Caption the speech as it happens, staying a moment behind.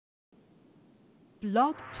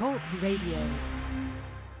Blog Talk Radio.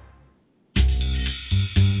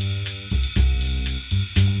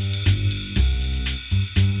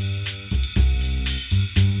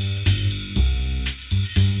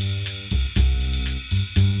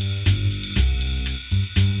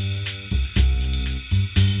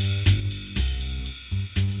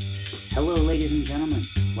 Hello, ladies and gentlemen.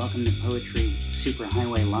 Welcome to Poetry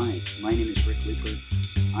Superhighway Live. My name is Rick Lupert.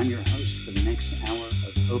 I'm your host for the next hour of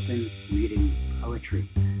open reading poetry.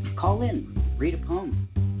 Call in, read a poem.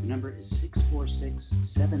 The number is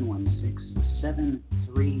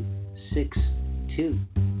 646-716-7362.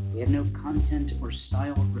 We have no content or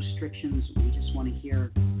style restrictions. We just want to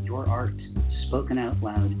hear your art spoken out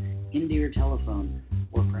loud into your telephone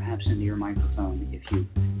or perhaps into your microphone if you've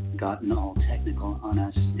gotten all technical on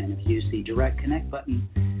us and have used the direct connect button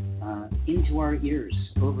into our ears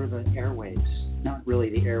over the airwaves. Not really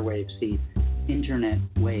the airwaves, the internet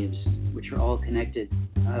waves, which are all connected,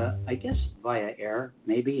 I guess, via air,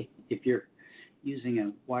 maybe, if you're using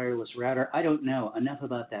a wireless router. I don't know. Enough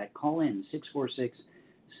about that. Call in,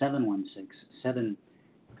 646-716-7362.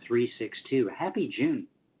 Happy June,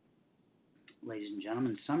 ladies and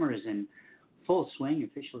gentlemen. Summer is in full swing,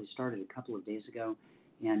 officially started a couple of days ago,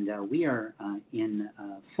 and we are in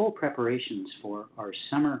full preparations for our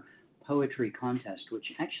summer poetry contest,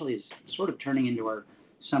 which actually is sort of turning into our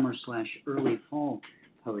summer/early fall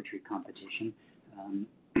poetry competition.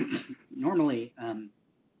 Normally, the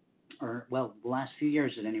last few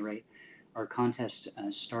years at any rate, our contest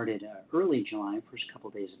started early July, first couple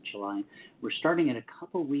of days of July. We're starting it a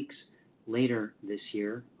couple weeks later this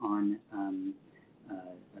year on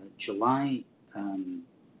July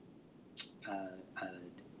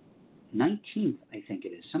 19th, I think it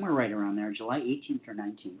is, somewhere right around there, July 18th or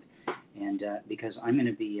 19th. And because I'm going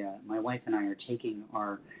to be, my wife and I are taking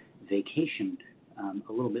our vacation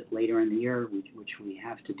a little bit later in the year, which we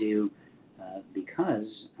have to do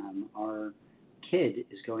because our kid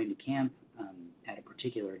is going to camp at a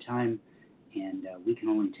particular time, and we can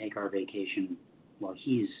only take our vacation while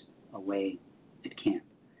he's away at camp.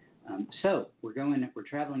 So we're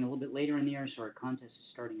traveling a little bit later in the year, so our contest is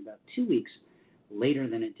starting about 2 weeks later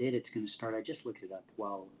than it did. It's going to start, I just looked it up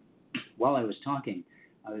while I was talking.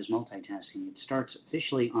 I was multitasking. It starts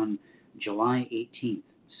officially on July 18th.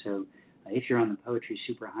 So if you're on the Poetry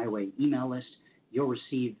Superhighway email list, you'll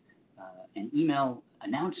receive an email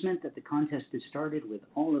announcement that the contest has started with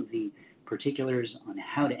all of the particulars on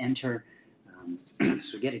how to enter.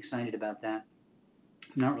 So get excited about that.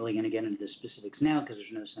 I'm not really going to get into the specifics now because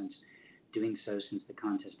there's no sense doing so since the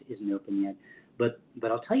contest isn't open yet. But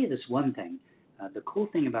I'll tell you this one thing. The cool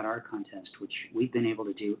thing about our contest, which we've been able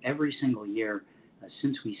to do every single year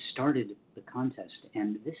since we started the contest,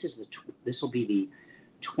 and this will be the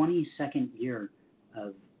 22nd year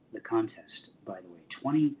of the contest, by the way,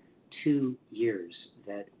 22 years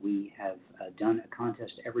that we have done a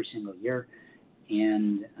contest every single year.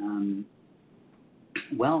 And,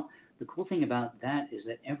 the cool thing about that is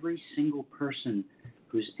that every single person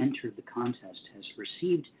who's entered the contest has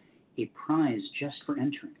received a prize just for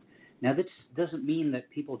entering. Now, this doesn't mean that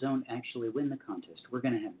people don't actually win the contest. We're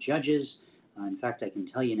going to have judges. In fact, I can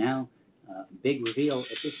tell you now, big reveal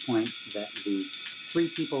at this point, that the 3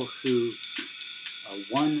 people who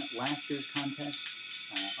won last year's contest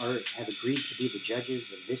have agreed to be the judges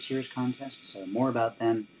of this year's contest. So more about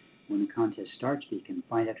them when the contest starts. But you can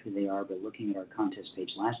find out who they are by looking at our contest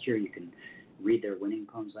page last year. You can read their winning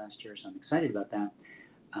poems last year, so I'm excited about that.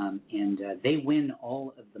 And they win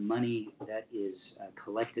all of the money that is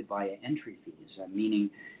collected via entry fees,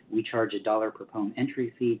 meaning we charge $1 per poem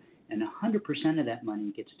entry fee, and 100% of that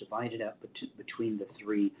money gets divided up between the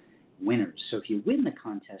 3 winners. So if you win the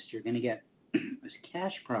contest, you're going to get a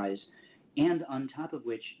cash prize, and on top of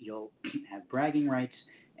which you'll have bragging rights,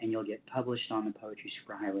 and you'll get published on the Poetry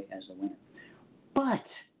Superhighway as a winner. But,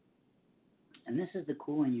 and this is the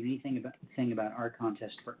cool and unique thing about our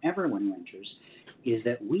contest for everyone who enters, is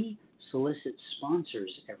that we solicit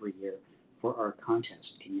sponsors every year for our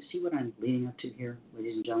contest. Can you see what I'm leading up to here,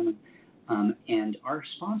 ladies and gentlemen? And our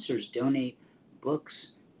sponsors donate books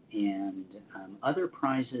and other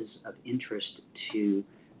prizes of interest to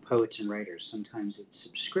poets and writers. Sometimes it's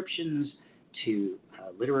subscriptions to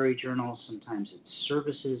literary journals. Sometimes it's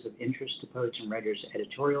services of interest to poets and writers,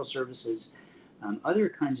 editorial services, other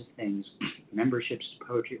kinds of things, memberships to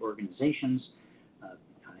poetry organizations,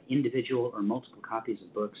 individual or multiple copies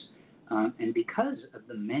of books. And because of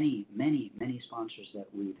the many, many, many sponsors that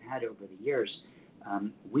we've had over the years,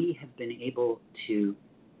 we have been able to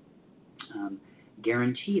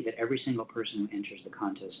guarantee that every single person who enters the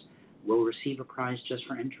contest will receive a prize just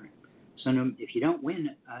for entering. So if you don't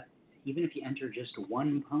win, even if you enter just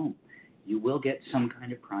one poem, you will get some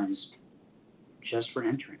kind of prize just for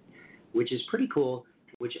entering, which is pretty cool,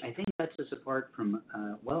 which I think sets us apart from,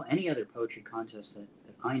 any other poetry contest that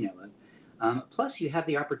I know of. Plus, you have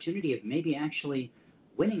the opportunity of maybe actually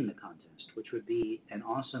winning the contest, which would be an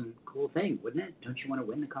awesome, cool thing, wouldn't it? Don't you want to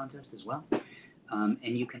win the contest as well?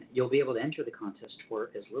 And you'll be able to enter the contest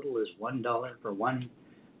for as little as $1 for one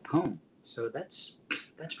poem. So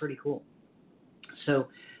that's pretty cool. So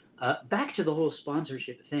back to the whole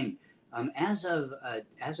sponsorship thing. As of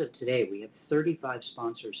today, we have 35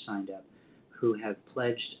 sponsors signed up who have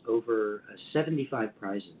pledged over 75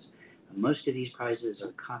 prizes. Most of these prizes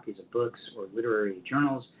are copies of books or literary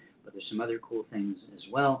journals, but there's some other cool things as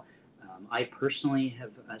well. I personally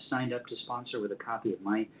have signed up to sponsor with a copy of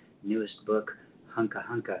my newest book, Hunka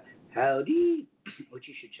Hunka Howdy, which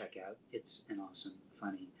you should check out. It's an awesome,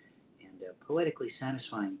 funny, and poetically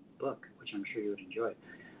satisfying book, which I'm sure you would enjoy.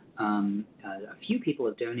 A few people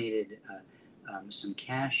have donated some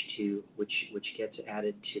cash to which gets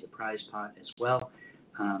added to the prize pot as well.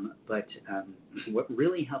 But what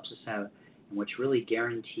really helps us out and which really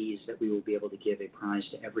guarantees that we will be able to give a prize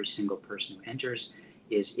to every single person who enters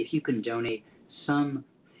is if you can donate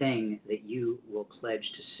something that you will pledge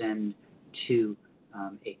to send to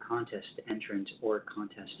a contest entrant or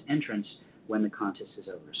contest entrance when the contest is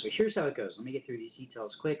over. So here's how it goes. Let me get through these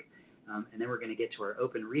details quick, and then we're going to get to our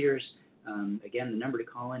open readers. Again, the number to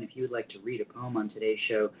call in if you would like to read a poem on today's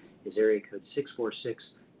show is area code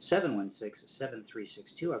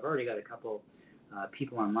 646-716-7362. I've already got a couple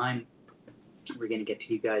people online. We're going to get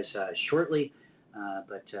to you guys shortly,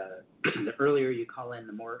 but the earlier you call in,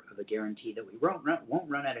 the more of a guarantee that we won't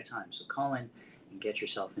run out of time. So call in and get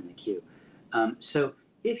yourself in the queue. So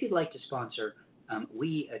if you'd like to sponsor,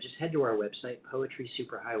 we just head to our website,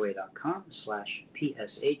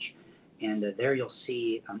 poetrysuperhighway.com/PSH, and there you'll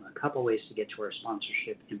see a couple ways to get to our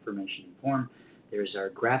sponsorship information and form. There's our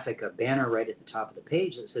graphic banner right at the top of the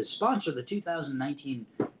page that says sponsor the 2019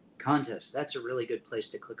 contest. That's a really good place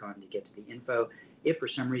to click on to get to the info. If for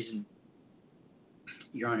some reason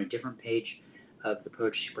you're on a different page of the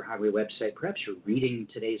Poetry Superhighway website, perhaps you're reading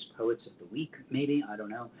today's Poets of the Week, maybe, I don't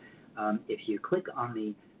know. If you click on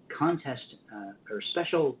the contest or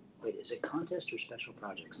special, is it contest or special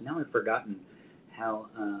projects? Now I've forgotten how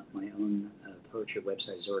my own poetry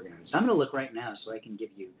website is organized. I'm going to look right now so I can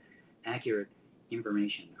give you accurate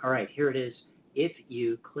information. All right, here it is. If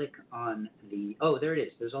you click on there it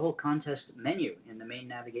is. There's a whole contest menu in the main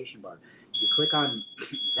navigation bar. You click on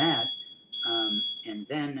that and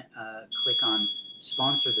then click on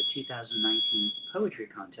sponsor the 2019 poetry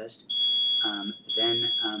contest.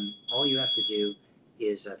 Then all you have to do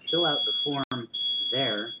is fill out the form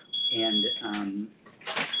there, and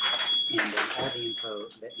all the info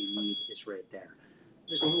that you need is right there.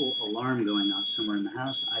 There's a little alarm going off somewhere in the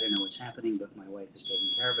house. I don't know what's happening, but my wife is taking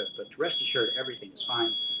care of it. But rest assured, everything is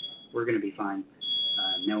fine. We're going to be fine.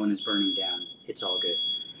 No one is burning down. It's all good.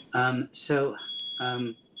 So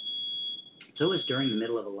it's always during the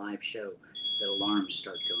middle of a live show that alarms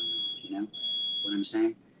start going off, you know what I'm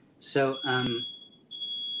saying? So,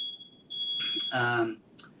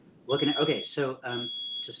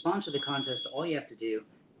 to sponsor the contest, all you have to do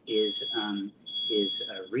is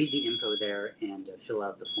read the info there and fill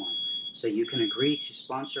out the form. So you can agree to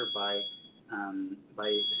sponsor by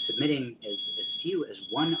submitting as few as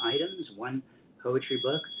one poetry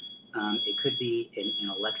book. It could be an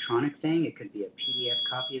electronic thing. It could be a PDF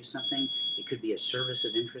copy of something. It could be a service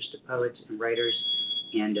of interest to poets and writers.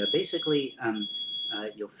 And basically,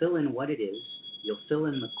 you'll fill in what it is. You'll fill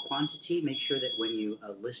in the quantity. Make sure that when you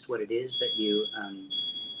list what it is, that you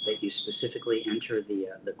specifically enter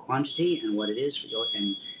the quantity and what it is.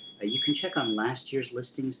 And you can check on last year's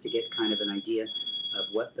listings to get kind of an idea of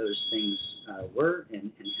what those things were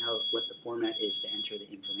and what the format is to enter the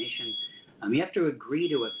information. You have to agree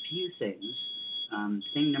to a few things.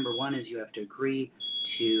 Thing number one is you have to agree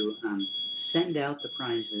to send out the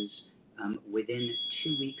prizes within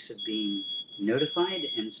 2 weeks of being notified,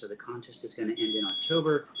 and so the contest is going to end in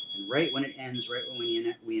October, and right when it ends, right when we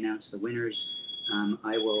announce the winners,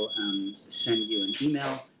 I will send you an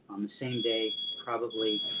email on the same day,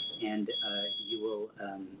 probably, and you will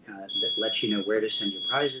let you know where to send your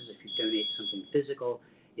prizes. If you donate something physical,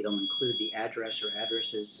 it'll include the address or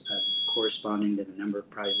addresses corresponding to the number of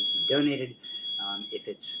prizes you donated. If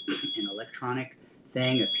it's an electronic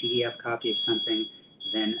thing, a PDF copy of something,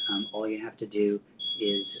 then all you have to do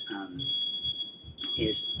is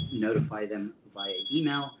notify them via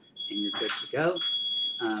email, and you're good to go.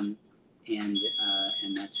 And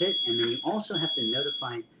that's it. And then you also have to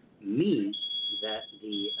notify me that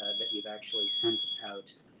you've actually sent out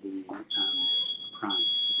the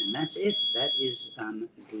is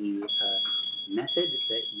the method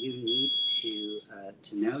that you need to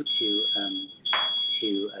know to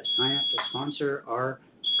sign up to sponsor our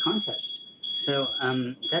contest. So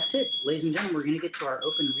that's it, ladies and gentlemen. We're going to get to our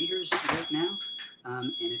open readers right now.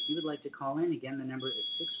 And if you would like to call in, again, the number is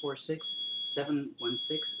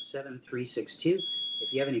 646-716-7362.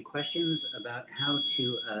 If you have any questions about how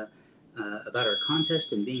to about our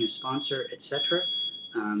contest and being a sponsor, etc.,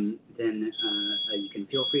 then you can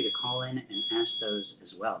feel free to call in and ask those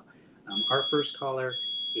as well. Our first caller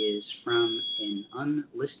is from an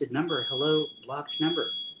unlisted number. Hello, blocked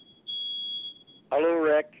number. Hello,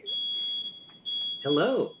 Rick.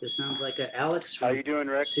 Hello. This sounds like Alex from How you doing,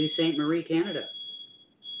 Rick? Sioux St. Marie, Canada.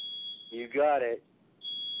 You got it.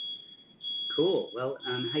 Cool. Well,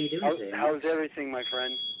 how you doing today? How's everything, my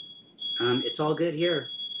friend? It's all good here.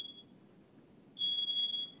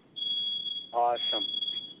 Awesome.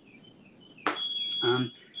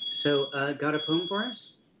 So, got a poem for us?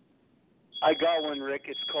 I got one, Rick.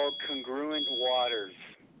 It's called Congruent Waters.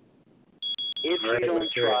 If All right, you don't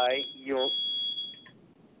let's hear try, you'll...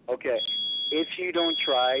 Okay. If you don't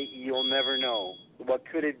try, you'll never know. What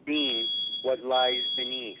could it be, what lies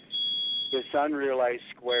beneath this unrealized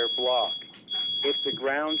square block? If the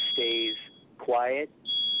ground stays quiet,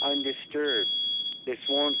 undisturbed, this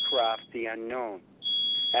won't craft the unknown.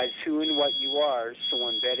 As who and what you are, so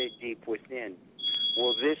embedded deep within,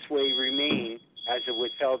 will this way remain as a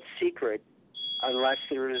withheld secret unless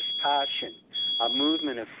there is passion, a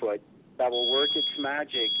movement afoot that will work its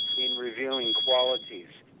magic in revealing qualities.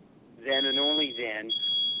 Then and only then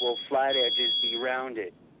will flat edges be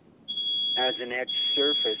rounded as an etched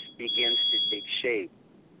surface begins to take shape.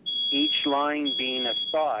 Each line being a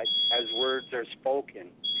thought as words are spoken.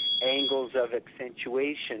 Angles of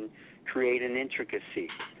accentuation create an intricacy.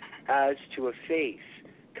 As to a face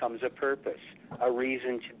comes a purpose, a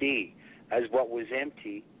reason to be, as what was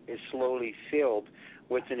empty is slowly filled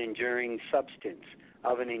with an enduring substance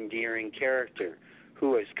of an endearing character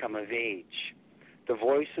who has come of age. The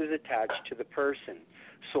voice is attached to the person.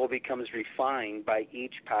 Soul becomes refined by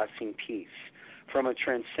each passing piece. From a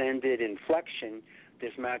transcended inflection,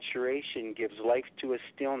 this maturation gives life to a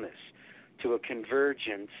stillness, to a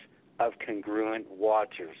convergence of congruent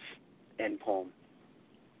waters. End poem.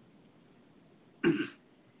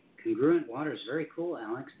 Congruent Waters. Very cool,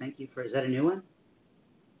 Alex. Thank you for... Is that a new one?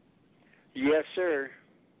 Yes, sir.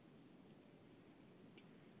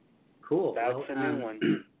 Cool. That's well, a new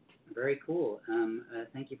one. Very cool.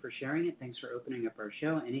 Thank you for sharing it. Thanks for opening up our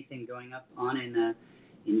show. Anything going up on in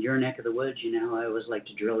your neck of the woods? You know how I always like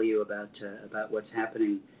to drill you about what's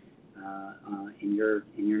happening in your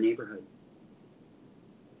neighborhood.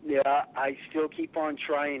 Yeah, I still keep on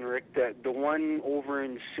trying, Rick. The one over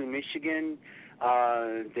in Sioux, Michigan,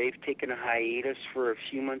 they've taken a hiatus for a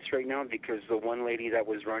few months right now because the one lady that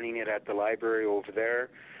was running it at the library over there,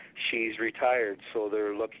 she's retired, so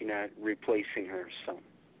they're looking at replacing her. So.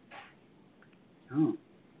 Oh,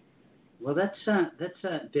 well, that's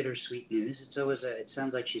bittersweet news. It's always it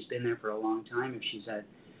sounds like she's been there for a long time. If she's at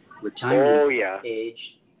retirement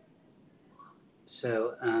age.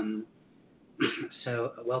 So,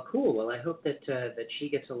 well, cool. Well, I hope that she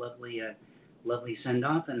gets a lovely send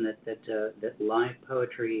off, and that live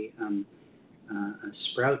poetry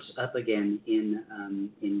sprouts up again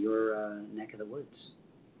in your neck of the woods.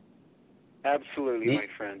 Absolutely, my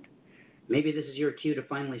friend. Maybe this is your cue to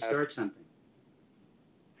finally start something.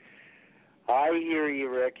 I hear you,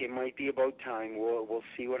 Rick. It might be about time. We'll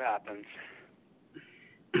see what happens.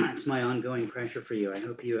 It's my ongoing pressure for you. I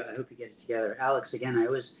hope you get it together, Alex. Again, I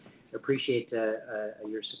always appreciate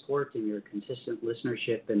your support and your consistent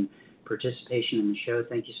listenership and participation in the show.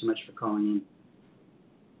 Thank you so much for calling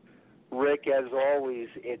in. Rick, as always,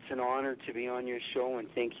 it's an honor to be on your show, and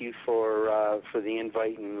thank you for the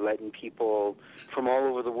invite and letting people from all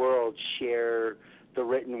over the world share the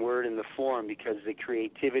written word in the form, because the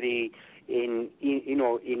creativity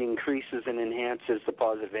it increases and enhances the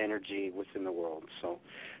positive energy within the world. So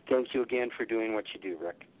thank you again for doing what you do,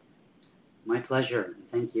 Rick. My pleasure.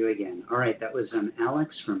 Thank you again. All right, that was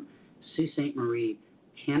Alex from Sault Ste. Marie,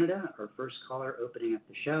 Canada, our first caller opening up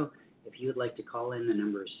the show. If you would like to call in, the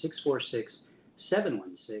number is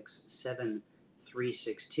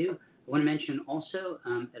 646-716-7362. I want to mention also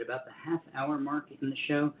at about the half-hour mark in the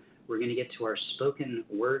show, we're going to get to our spoken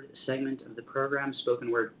word segment of the program.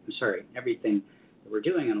 Everything that we're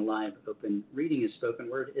doing on a live open reading is spoken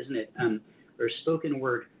word, isn't it? Our spoken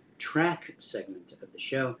word track segment of the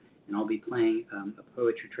show, and I'll be playing a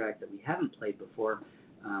poetry track that we haven't played before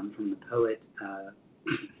from the poet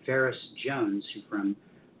Ferris Jones,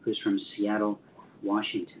 who's from Seattle,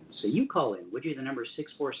 Washington. So you call in, would you? The number is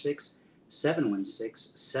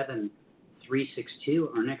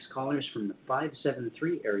 716-7362. Our next caller is from the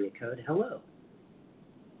 573 area code. Hello.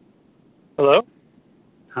 Hello?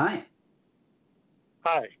 Hi.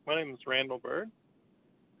 Hi, my name is Randall Bird.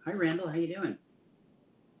 Hi, Randall. How you doing?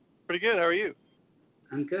 Pretty good, how are you?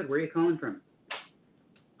 I'm good. Where are you calling from?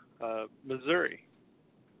 Missouri.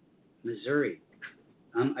 Missouri.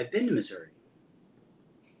 I've been to Missouri.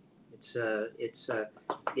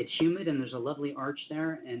 It's humid and there's a lovely arch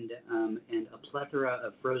there and a plethora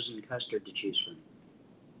of frozen custard to choose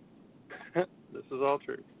from. This is all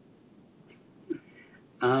true.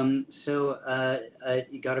 So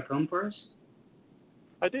you got a poem for us?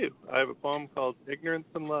 I do. I have a poem called Ignorance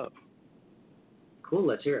and Love. Cool,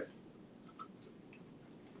 let's hear it.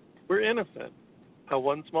 We're innocent. How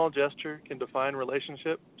one small gesture can define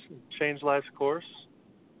relationships and change life's course.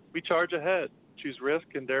 We charge ahead, choose risk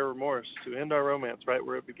and dare remorse to end our romance right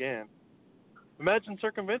where it began. Imagine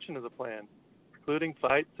circumvention as a plan, precluding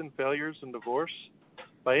fights and failures and divorce.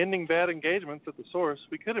 By ending bad engagements at the source,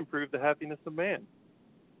 we could improve the happiness of man.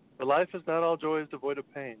 For life is not all joys devoid of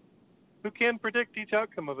pain. Who can predict each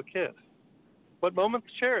outcome of a kiss? What moments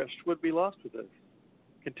cherished would be lost with this?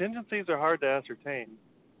 Contingencies are hard to ascertain,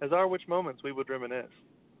 as are which moments we would reminisce.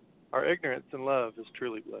 Our ignorance in love is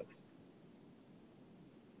truly bliss.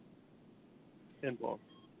 End poem.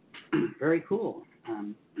 Very cool,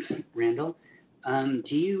 Randall.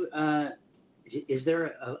 Do you? Is there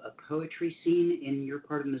a poetry scene in your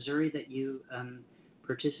part of Missouri that you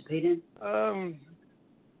participate in?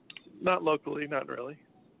 Not locally, not really.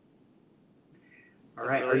 All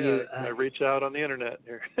right. Really, Are you? I reach out on the internet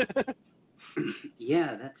here.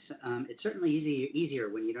 Yeah, that's. It's certainly easier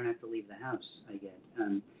when you don't have to leave the house. I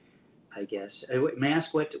guess. May I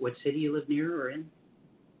ask what city you live near or in?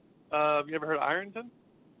 You ever heard of Irontown?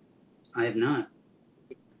 I have not.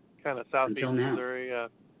 Kind of southeast Missouri,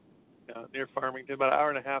 near Farmington, about an hour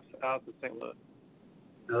and a half south of St. Louis.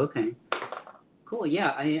 Okay. Cool.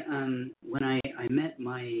 Yeah. When I met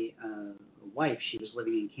my wife, she was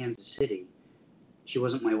living in Kansas City. She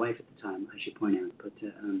wasn't my wife at the time, I should point out, but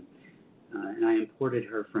and I imported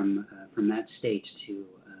her from that state to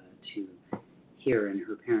here, and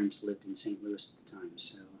her parents lived in St. Louis at the time.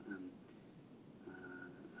 So,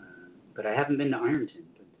 but I haven't been to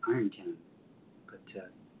Irontown, but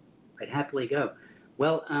I'd happily go.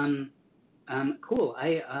 Well, cool.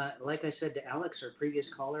 Like I said to Alex, our previous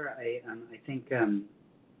caller, I think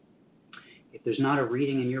if there's not a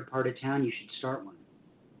reading in your part of town, you should start one.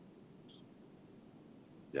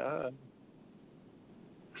 Yeah,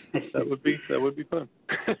 that would be fun.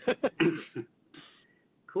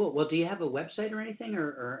 Cool. Well, do you have a website or anything,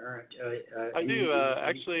 or I do.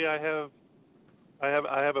 Actually, I have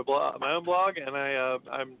a blog, my own blog, and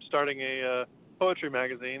I'm starting a poetry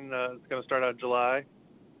magazine. It's going to start out in July.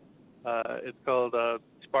 It's called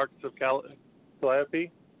Sparks of Calliope.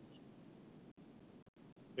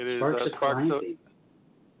 It is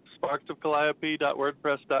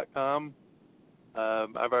sparksofcalliope.wordpress.com.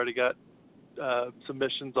 I've already got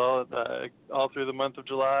submissions all through the month of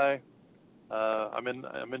July. I'm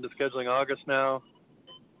into scheduling August now,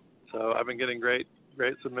 so I've been getting great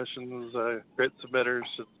submissions, great submitters.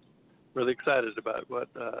 Really excited about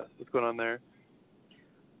what's going on there.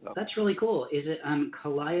 So. That's really cool. Is it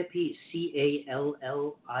Calliope,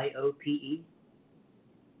 Calliope?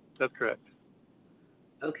 That's correct.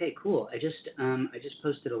 Okay, cool. I just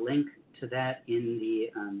posted a link to that in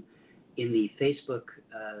the Facebook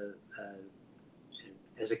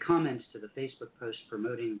as a comment to the Facebook post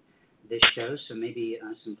promoting this show. So maybe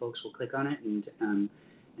some folks will click on it and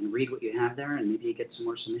read what you have there, and maybe you get some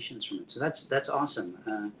more submissions from it. So that's awesome.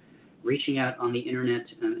 Reaching out on the internet,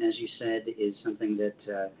 as you said, is something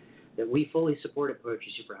that we fully support at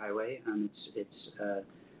Poetry Superhighway. It's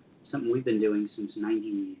something we've been doing since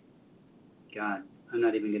 '90. God, I'm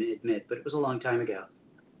not even going to admit, but it was a long time ago.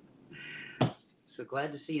 So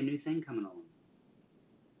glad to see a new thing coming along.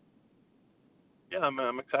 Yeah,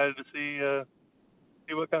 I'm excited to see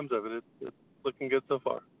what comes of it. It's looking good so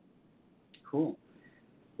far. Cool.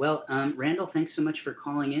 Well, Randall, thanks so much for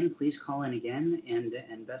calling in. Please call in again, and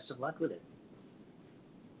best of luck with it.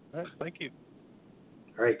 All right, thank you.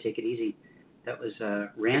 All right, take it easy. That was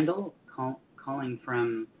Randall calling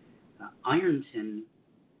from Irontown,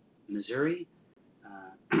 Missouri,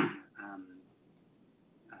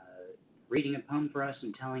 reading a poem for us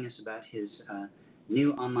and telling us about his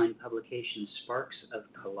new online publication, Sparks of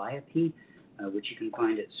Calliope, which you can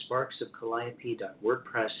find at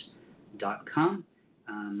sparksofcalliope.wordpress.com.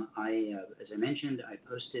 As I mentioned, I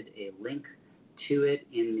posted a link to it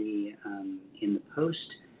in the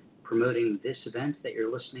post promoting this event that you're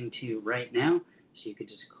listening to right now. So you could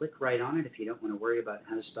just click right on it if you don't want to worry about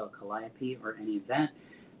how to spell calliope or any of that,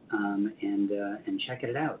 and check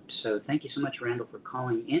it out. So thank you so much, Randall, for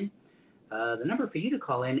calling in. The number for you to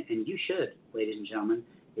call in, and you should, ladies and gentlemen,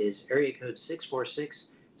 is area code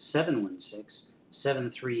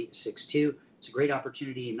 646-716-7362. It's a great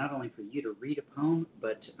opportunity not only for you to read a poem,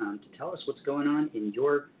 but to tell us what's going on in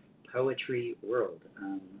your poetry world.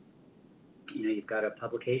 You've got a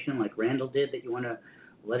publication like Randall did that you want to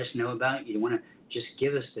let us know about. You want to just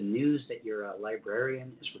give us the news that your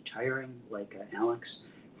librarian is retiring, like Alex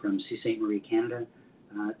from Sioux St. Marie, Canada,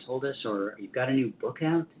 told us, or you've got a new book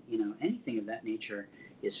out. Anything of that nature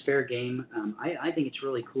is fair game. I think it's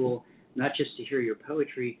really cool, not just to hear your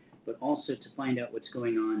poetry, but also to find out what's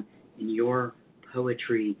going on in your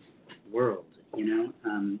poetry world.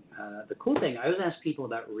 The cool thing, I always ask people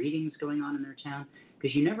about readings going on in their town,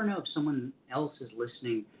 because you never know if someone else is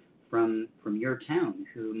listening from your town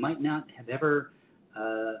who might not have ever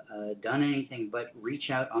done anything but reach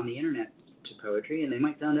out on the internet to poetry, and they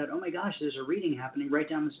might find out, oh my gosh, there's a reading happening right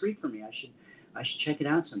down the street from me. I should check it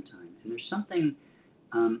out sometime. And there's something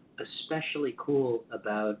especially cool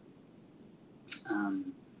about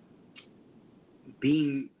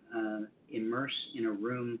being immersed in a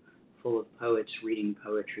room full of poets reading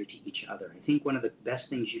poetry to each other. I think one of the best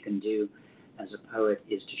things you can do as a poet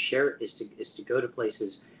is to share, is to go to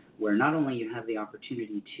places where not only you have the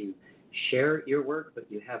opportunity to share your work, but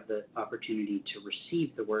you have the opportunity to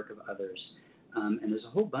receive the work of others. And there's a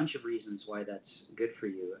whole bunch of reasons why that's good for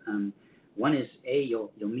you. One is,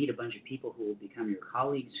 you'll meet a bunch of people who will become your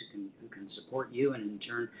colleagues, who can support you, and in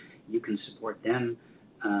turn you can support them.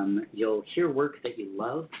 You'll hear work that you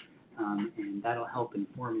love, and that'll help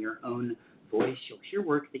inform your own voice. You'll hear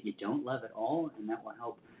work that you don't love at all, and that will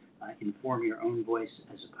help inform your own voice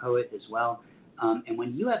as a poet as well. And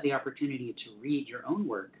when you have the opportunity to read your own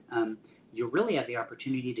work, you really have the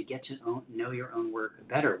opportunity to get to know your own work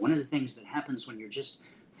better. One of the things that happens when you're just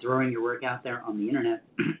throwing your work out there on the internet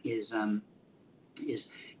is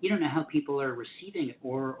you don't know how people are receiving it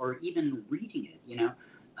or even reading it.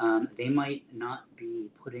 They might not be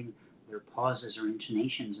putting their pauses or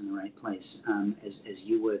intonations in the right place, as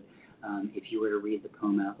you would if you were to read the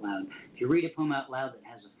poem out loud. If you read a poem out loud that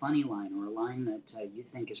has a funny line, or a line that you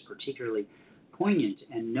think is particularly poignant,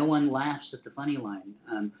 and no one laughs at the funny line,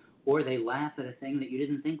 or they laugh at a thing that you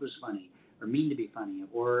didn't think was funny or mean to be funny,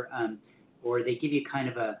 or they give you kind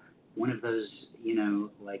of one of those,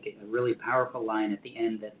 like a really powerful line at the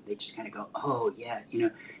end that they just kind of go, oh yeah,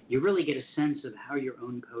 you really get a sense of how your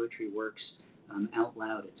own poetry works out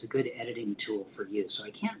loud. It's a good editing tool for you. So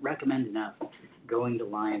I can't recommend enough going to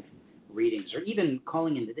live readings, or even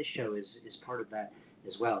calling into this show is part of that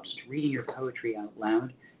as well. Just reading your poetry out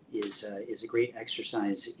loud is a great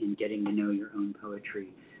exercise in getting to know your own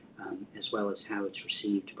poetry, as well as how it's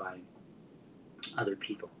received by other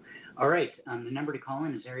people. All right, the number to call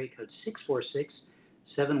in is area code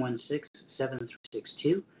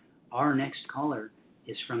 646-716-7362. Our next caller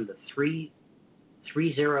is from the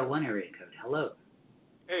 3301 area code. Hello.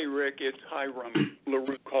 Hey, Rick, it's Hiram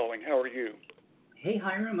LaRue calling. How are you? Hey,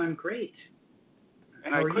 Hiram, I'm great.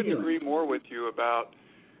 And I couldn't agree more with you about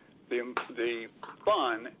the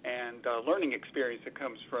fun and learning experience that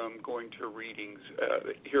comes from going to readings,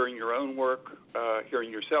 hearing your own work, hearing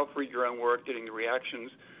yourself read your own work, getting the reactions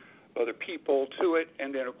of other people to it,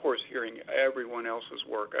 and then, of course, hearing everyone else's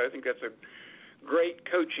work. I think that's a great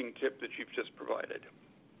coaching tip that you've just provided.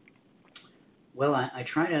 Well, I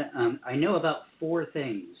try to, I know about 4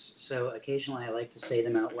 things, so occasionally I like to say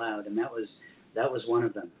them out loud, and that was one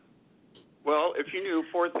of them. Well, if you knew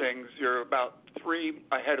 4 things, you're about 3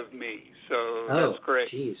 ahead of me, so that's great.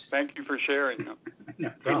 Geez. Thank you for sharing them. No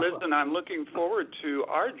hey, problem. listen, I'm looking forward to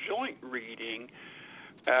our joint reading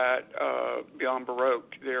at Beyond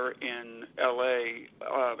Baroque there in L.A.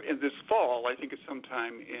 In this fall. I think it's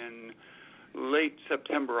sometime in late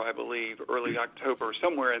September, I believe, early October,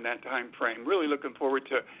 somewhere in that time frame. Really looking forward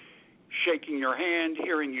to shaking your hand,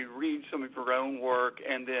 hearing you read some of your own work,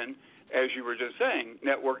 and then, as you were just saying,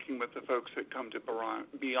 networking with the folks that come to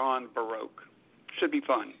Beyond Baroque. Should be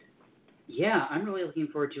fun. Yeah, I'm really looking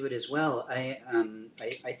forward to it as well. I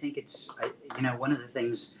think it's, one of the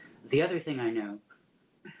things, the other thing I know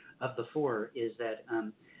of the 4 is that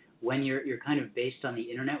when you're kind of based on the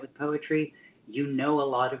internet with poetry, you know a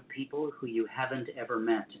lot of people who you haven't ever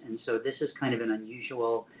met. And so this is kind of an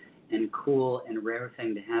unusual and cool and rare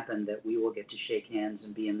thing to happen, that we will get to shake hands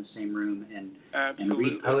and be in the same room and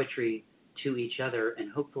read poetry to each other,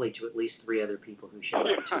 and hopefully to at least 3 other people who show up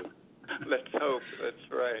too. Let's hope.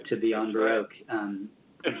 That's right. To Beyond Baroque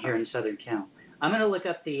here in Southern Cal. I'm going to look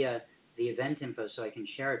up the the event info so I can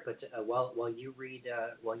share it. But while you read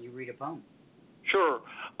a poem. Sure.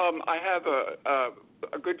 I have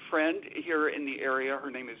a good friend here in the area.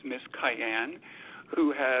 Her name is Miss Cayenne,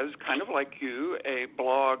 who has, kind of like you, a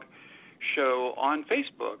blog show on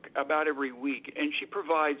Facebook about every week, and she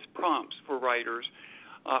provides prompts for writers.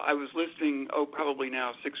 I was listening, probably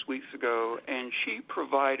now 6 weeks ago, and she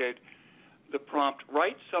provided the prompt,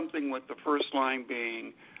 write something with the first line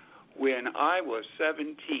being, when I was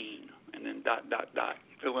 17, and then ...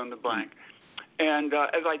 fill in the blank. And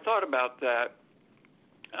as I thought about that,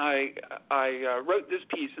 I wrote this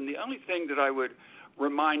piece, and the only thing that I would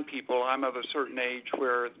remind people, I'm of a certain age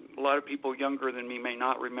where a lot of people younger than me may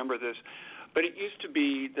not remember this, but it used to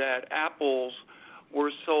be that apples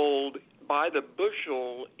were sold by the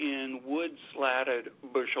bushel in wood-slatted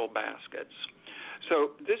bushel baskets.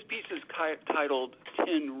 So this piece is titled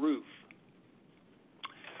Tin Roof.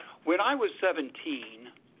 When I was 17,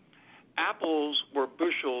 apples were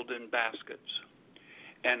busheled in baskets,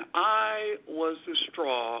 and I was the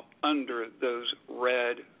straw under those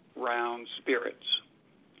red, round spirits.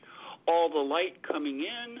 All the light coming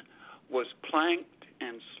in was planked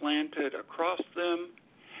and slanted across them,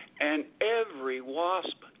 and every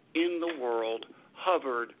wasp in the world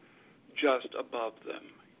hovered just above them.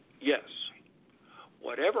 Yes,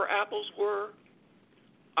 whatever apples were,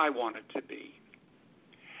 I wanted to be.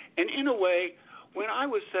 And in a way, when I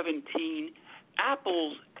was 17,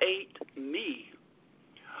 apples ate me.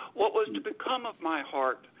 What was to become of my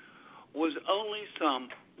heart was only some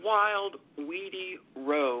wild, weedy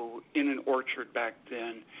row in an orchard back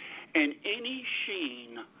then, and any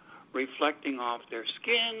sheen reflecting off their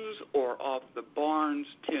skins or off the barn's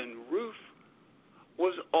tin roof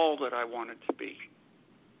was all that I wanted to be.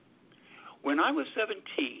 When I was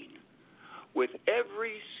 17, with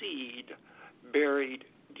every seed buried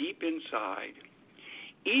deep inside,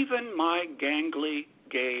 even my gangly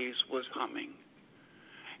gaze was humming.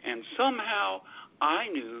 And somehow I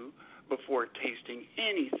knew, before tasting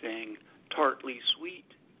anything tartly sweet,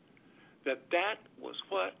 that that was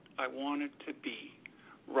what I wanted to be,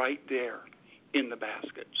 right there in the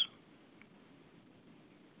baskets.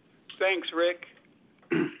 Thanks, Rick.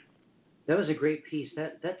 That was a great piece.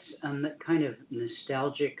 That's that kind of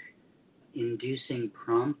nostalgic inducing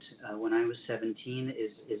prompt when I was 17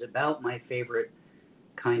 is about my favorite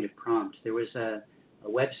kind of prompt. There was a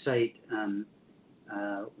website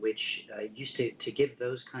which used to give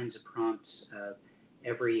those kinds of prompts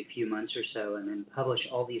every few months or so, and then publish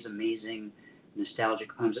all these amazing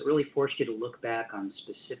nostalgic poems. It really forced you to look back on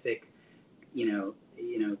specific,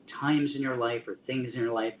 times in your life or things in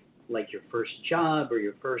your life, like your first job or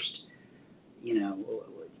your first,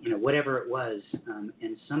 whatever it was.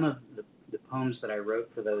 And some of the poems that I wrote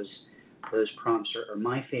for those prompts are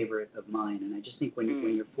my favorite of mine. And I just think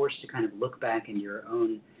when you're forced to kind of look back in your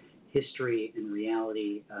own history and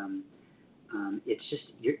reality, it's just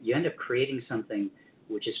you end up creating something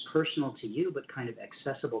which is personal to you but kind of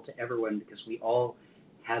accessible to everyone because we all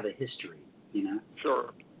have a history,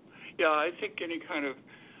 Sure. Yeah, I think any kind of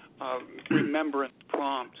remembrance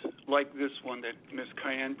prompt like this one that Ms.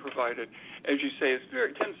 Cayenne provided, as you say,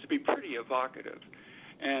 it tends to be pretty evocative.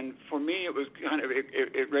 And for me, it was kind of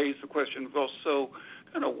it raised the question, well, so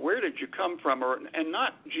kind of where did you come from, and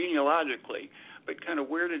not genealogically, but kind of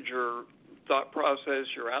where did your thought process,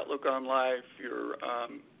 your outlook on life, your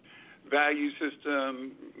value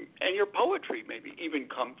system, and your poetry maybe even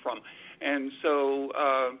come from? And so,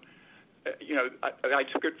 I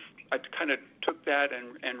took it. I kind of took that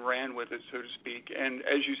and ran with it, so to speak. And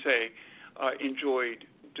as you say, enjoyed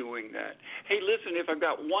doing that. Hey, listen, if I've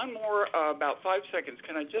got one more, about 5 seconds,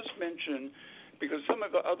 can I just mention, because some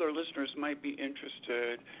of the other listeners might be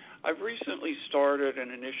interested, I've recently started an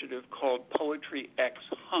initiative called Poetry X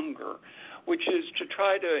Hunger, which is to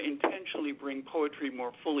try to intentionally bring poetry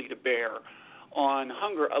more fully to bear on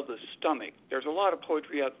hunger of the stomach. There's a lot of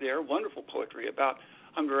poetry out there, wonderful poetry, about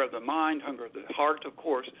hunger of the mind, hunger of the heart, of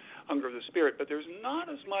course, hunger of the spirit, but there's not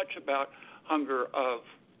as much about hunger of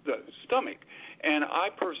the stomach. And I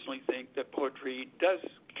personally think that poetry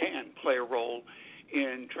can play a role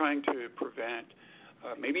in trying to prevent,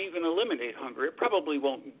 maybe even eliminate hunger. It probably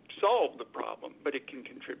won't solve the problem, but it can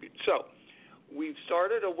contribute. So we've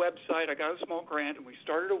started a website. I got a small grant, and we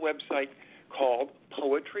started a website called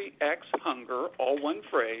Poetry X Hunger, all one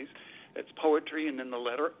phrase. It's poetry and then the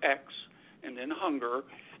letter X and then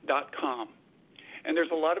hunger.com. And there's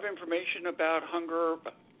a lot of information about hunger,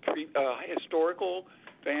 historical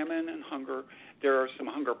famine and hunger. There are some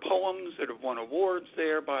hunger poems that have won awards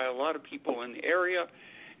there by a lot of people in the area.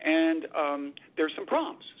 And there's some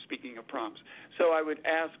prompts, speaking of prompts. So I would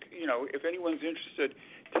ask, if anyone's interested,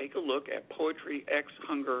 take a look at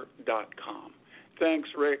poetryxhunger.com. Thanks,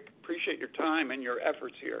 Rick. Appreciate your time and your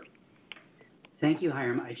efforts here. Thank you,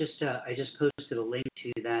 Hiram. I just posted a link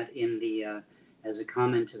to that in the as a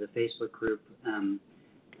comment to the Facebook group,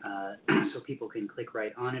 so people can click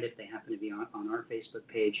right on it if they happen to be on our Facebook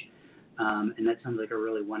page. And that sounds like a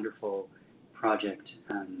really wonderful project.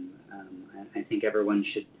 I think everyone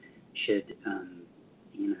should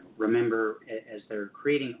remember as they're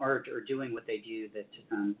creating art or doing what they do that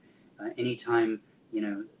anytime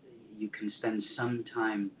you can spend some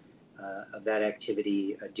time of that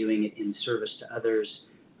activity doing it in service to others,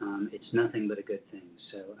 it's nothing but a good thing.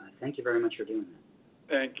 So thank you very much for doing that.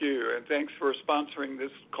 Thank you, and thanks for sponsoring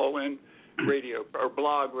this call-in radio or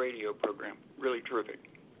blog radio program. Really terrific.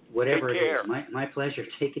 Whatever it is, my pleasure.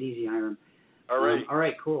 Take it easy, Hiram. All right. All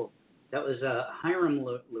right, cool. That was Hiram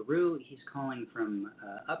LaRue. He's calling from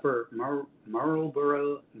Upper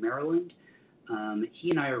Marlboro, Maryland. He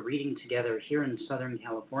and I are reading together here in Southern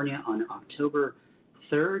California on October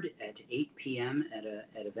 3rd at 8 p.m. at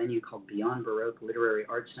a venue called Beyond Baroque Literary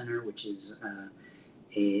Arts Center, which is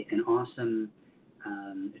an awesome,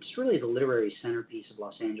 it's really the literary centerpiece of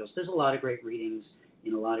Los Angeles. There's a lot of great readings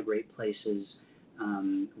in a lot of great places,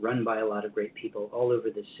 run by a lot of great people all over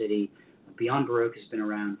the city. Beyond Baroque has been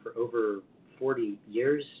around for over 40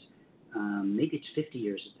 years. Maybe it's 50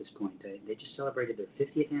 years at this point. They just celebrated their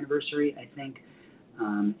 50th anniversary, I think.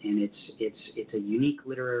 And it's a unique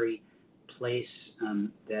literary place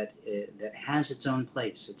that has its own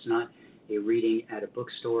place. It's not a reading at a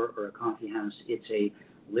bookstore or a coffee house. It's a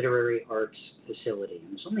literary arts facility.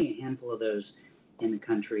 And there's only a handful of those in the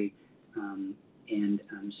country. And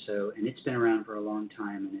it's been around for a long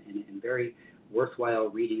time, and very worthwhile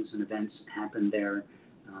readings and events happen there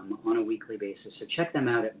on a weekly basis. So check them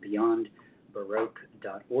out at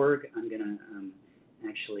beyondbaroque.org. I'm going to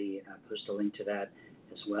actually post a link to that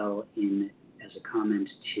as well as a comment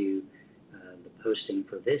to the posting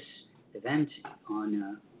for this event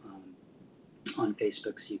on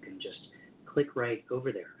Facebook, so you can just click right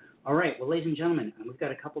over there. All right, well, ladies and gentlemen, we've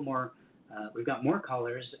got a couple more. We've got more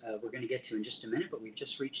callers we're going to get to in just a minute, but we've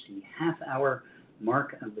just reached the half-hour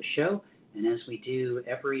mark of the show. And as we do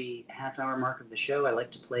every half-hour mark of the show, I like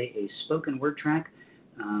to play a spoken word track.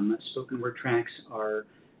 Spoken word tracks are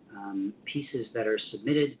pieces that are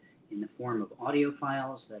submitted in the form of audio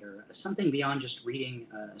files that are something beyond just reading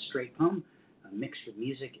a straight poem, mixed with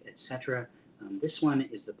music, etc. This one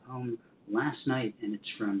is the poem Last Night, and it's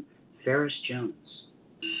from Ferris Jones.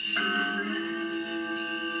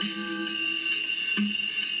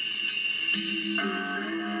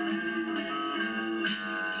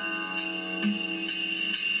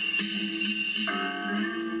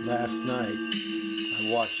 Last night, I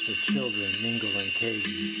watched the children mingle in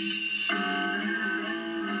cages.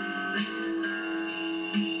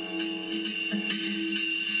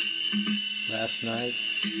 Last night,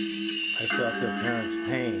 I felt their parents'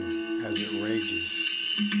 pain as it rages.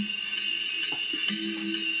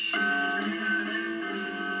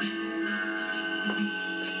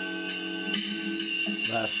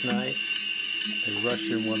 Last night, a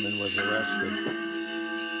Russian woman was arrested.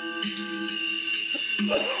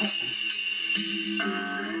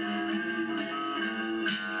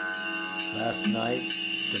 Last night,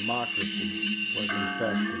 democracy was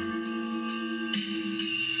infested.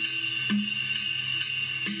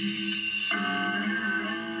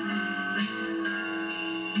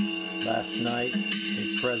 Last night, a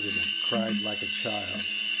president cried like a child.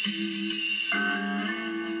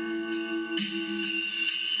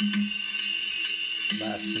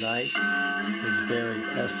 Last night, his very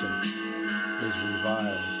essence is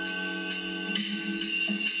reviled.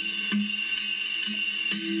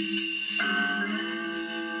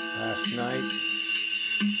 Last night,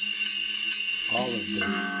 all of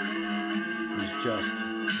this was just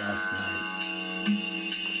last night.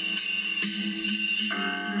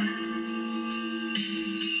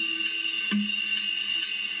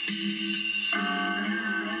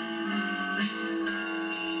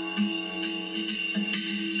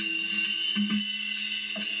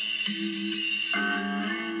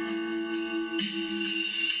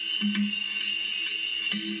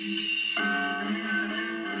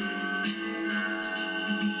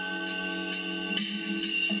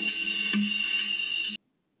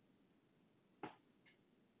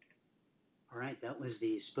 That was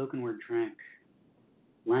the spoken word track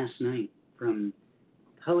Last Night from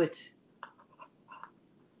poet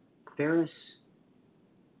Ferris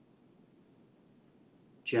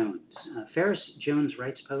Jones. Ferris Jones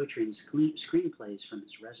writes poetry and screenplays from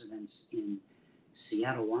his residence in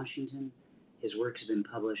Seattle, Washington. His works have been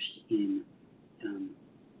published in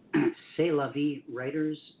C'est La Vie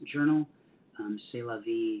Writers Journal, C'est La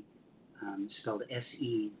Vie, spelled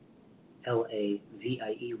SELAVIE,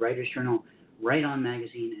 Writers Journal, Write On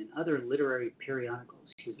Magazine, and other literary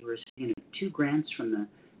periodicals. He's the recipient of 2 grants from the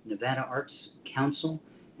Nevada Arts Council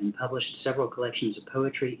and published several collections of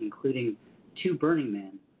poetry, including To Burning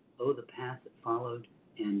Man, Oh, the Path That Followed,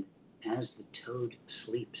 and As the Toad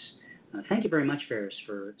Sleeps. Thank you very much, Ferris,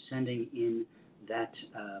 for sending in that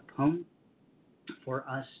poem for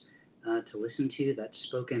us to listen to, that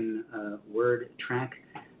spoken word track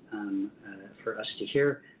for us to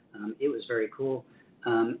hear. It was very cool.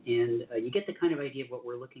 And you get the kind of idea of what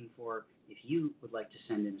we're looking for if you would like to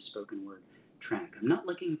send in a spoken word track. I'm not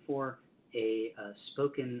looking for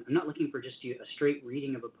I'm not looking for just a straight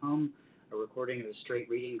reading of a poem, a recording of a straight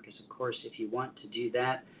reading, because of course if you want to do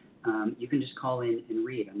that, you can just call in and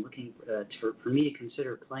read. I'm looking for me to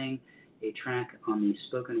consider playing a track on the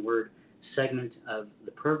spoken word segment of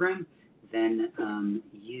the program. Then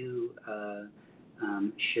you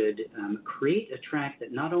should create a track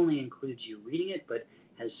that not only includes you reading it, but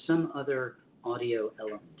has some other audio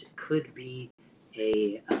element. It could be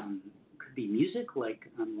music, like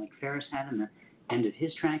Ferris had in the end of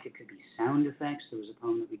his track. It could be sound effects. There was a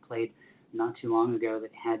poem that we played not too long ago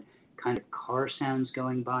that had kind of car sounds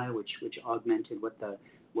going by, which augmented what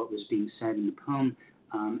was being said in the poem.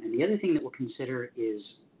 And the other thing that we'll consider is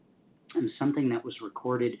something that was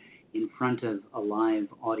recorded in front of a live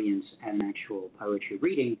audience at an actual poetry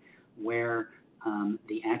reading, where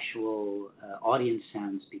the actual audience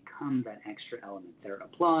sounds become that extra element. Their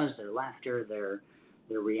applause, their laughter, their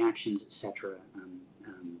reactions, etc.,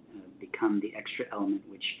 become the extra element,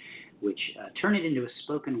 which turn it into a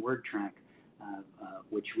spoken word track,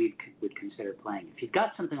 which we would consider playing. If you've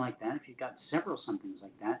got something like that, if you've got several somethings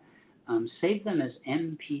like that, save them as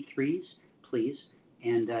MP3s, please,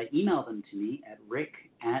 and email them to me at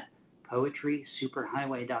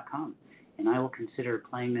rick@poetrysuperhighway.com, and I will consider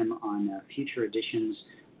playing them on future editions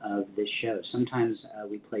of this show. Sometimes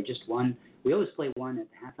we play just one. We always play one at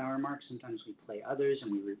the half-hour mark. Sometimes we play others,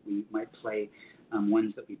 and we might play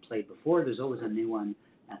ones that we played before. There's always a new one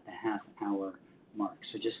at the half-hour mark.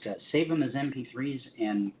 So just save them as MP3s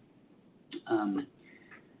and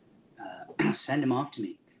send them off to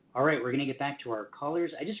me. All right, we're going to get back to our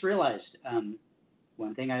callers. I just realized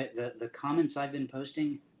one thing. The comments I've been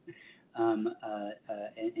posting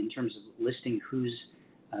in terms of listing who's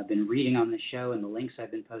been reading on the show and the links I've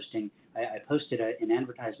been posting, I posted an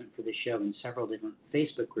advertisement for this show in several different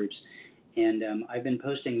Facebook groups, and I've been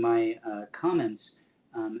posting my comments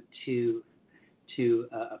to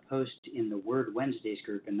a post in the Word Wednesdays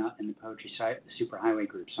group and not in the Poetry Superhighway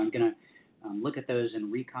group. So I'm going to look at those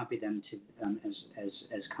and recopy them to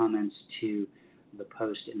as comments to the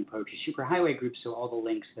post in the Poetry Superhighway group, so all the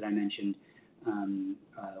links that I mentioned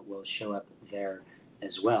will show up there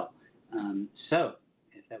as well. So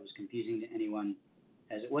if that was confusing to anyone,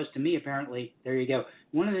 as it was to me apparently, there you go.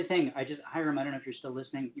 One other thing, Hiram, I don't know if you're still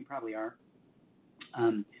listening. You probably are.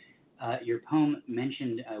 Your poem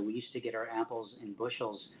mentioned we used to get our apples in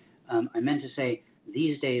bushels. I meant to say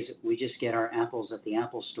these days we just get our apples at the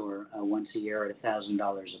Apple Store once a year at $1,000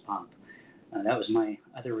 a pop. That was my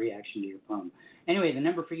other reaction to your poem. Anyway, the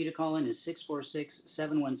number for you to call in is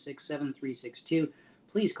 646-716-7362.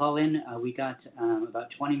 Please call in. We got about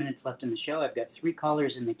 20 minutes left in the show. I've got 3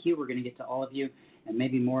 callers in the queue. We're going to get to all of you, and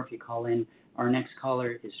maybe more if you call in. Our next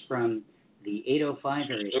caller is from the 805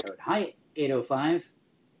 area code. Hi, 805.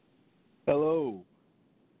 Hello.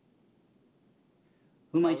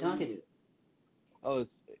 Who am I talking to? Oh,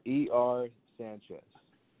 it's E.R. Sanchez.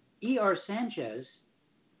 E.R. Sanchez?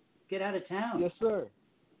 Get out of town. Yes, sir.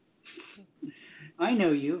 I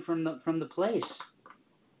know you from the place.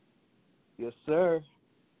 Yes, sir.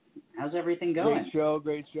 How's everything going?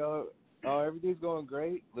 Great show. Oh, everything's going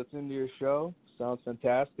great. Listen to your show. Sounds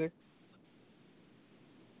fantastic.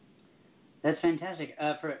 That's fantastic.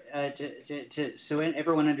 So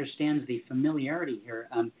everyone understands the familiarity here.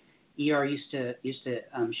 ER used to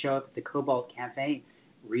show up at the Cobalt Cafe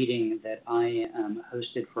reading that I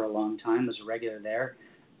hosted for a long time. Was a regular there.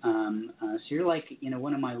 So you're like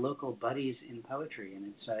one of my local buddies in poetry, and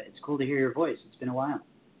it's cool to hear your voice. It's been a while.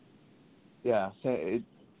 Yeah, same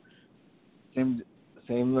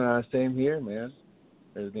here, man.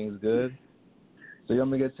 Everything's good. So you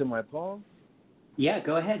want me to get to my poem? Yeah,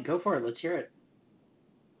 go ahead. Go for it. Let's hear it.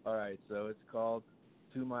 All right, so it's called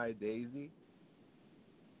To My Daisy.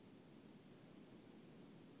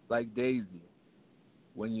 Like Daisy,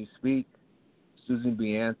 when you speak, Susan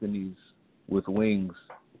B. Anthony's with wings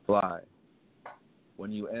fly.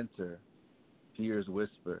 When you enter, tears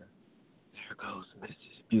whisper, there goes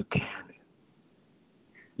Mrs. Buchanan.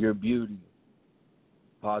 Your beauty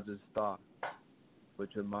pauses thought,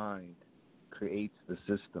 but your mind creates the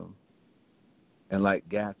system. And like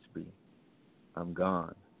Gatsby, I'm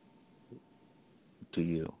gone to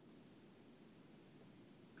you.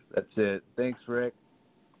 That's it. Thanks, Rick.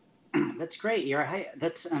 That's great.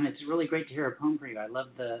 That's it's really great to hear a poem for you. I love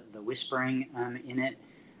the whispering in it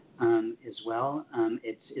as well.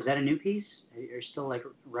 Is that a new piece? You're still like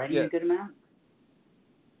writing a good amount?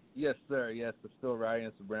 Yes, sir. Yes, I'm still writing.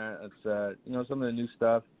 It's some of the new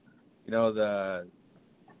stuff. The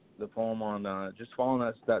poem on just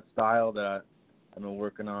following that style that I've been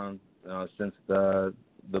working on since the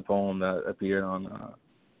poem that appeared on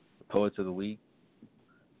Poets of the Week.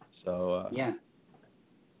 So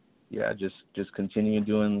just continue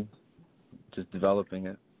developing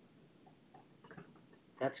it.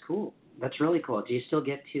 That's cool. That's really cool. Do you still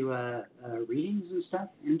get to readings and stuff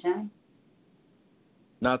in town?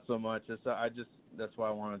 Not so much. That's why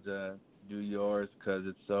I wanted to do yours, because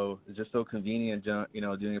it's just so convenient, doing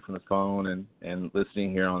it from the phone and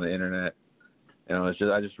listening here on the internet. I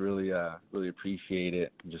just really appreciate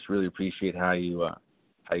it. Just really appreciate how you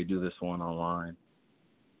do this one online.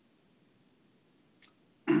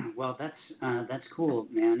 Well, that's cool,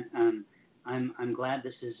 man. I'm glad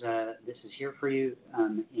this is here for you,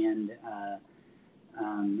 and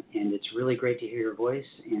it's really great to hear your voice.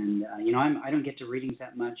 And I don't get to readings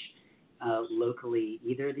that much locally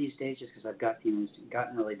either these days, just because I've gotten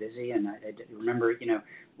really busy. And I remember,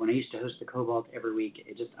 when I used to host the Cobalt every week,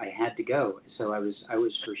 I had to go. So I was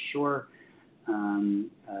for sure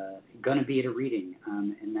going to be at a reading,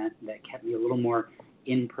 and that kept me a little more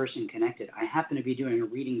in-person connected. I happen to be doing a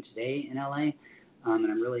reading today in LA, and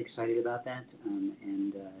I'm really excited about that.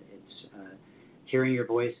 It's hearing your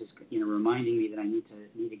voice is reminding me that I need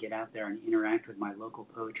to get out there and interact with my local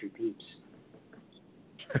poetry peeps.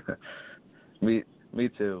 Me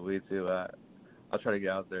too. I'll try to get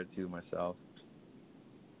out there too myself.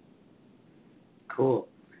 Cool.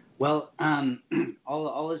 Well,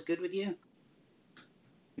 all is good with you?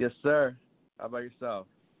 Yes, sir. How about yourself?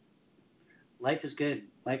 Life is good.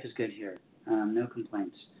 Life is good here. No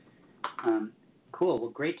complaints. Cool.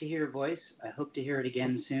 Well, great to hear your voice. I hope to hear it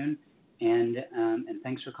again soon. And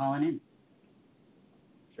thanks for calling in.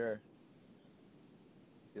 Sure.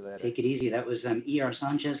 See you later. Take it easy. That was E.R.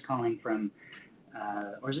 Sanchez calling from,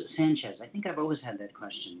 or is it Sanchez? I think I've always had that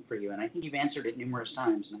question for you, and I think you've answered it numerous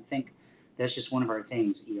times. And I think that's just one of our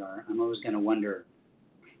things, E.R. I'm always going to wonder.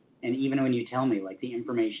 And even when you tell me, like, the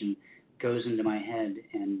information goes into my head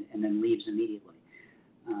and then leaves immediately.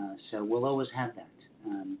 So we'll always have that.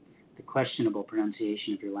 The questionable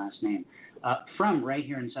pronunciation of your last name. From right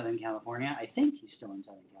here in Southern California, I think he's still in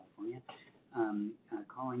Southern California,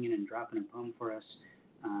 calling in and dropping a poem for us,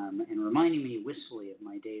 and reminding me wistfully of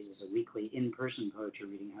my days as a weekly in-person poetry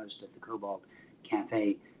reading host at the Cobalt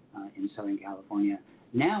Cafe in Southern California.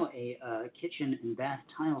 Now a kitchen and bath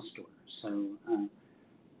tile store. So,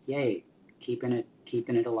 yay, keeping it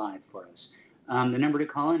alive for us. The number to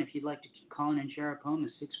call in, if you'd like to call in and share a poem,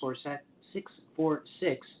 is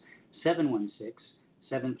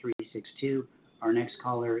 646-716-7362. Our next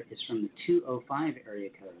caller is from the 205 area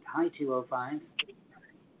code. Hi, 205.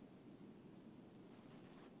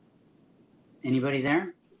 Anybody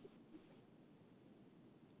there?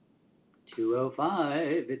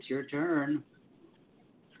 205, it's your turn.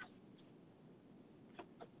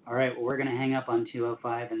 All right, well, we're going to hang up on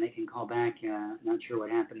 205, and they can call back. Not sure what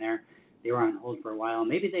happened there. They were on hold for a while.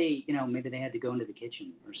 Maybe they had to go into the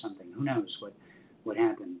kitchen or something. Who knows what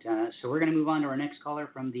happened? So we're going to move on to our next caller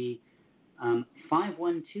from the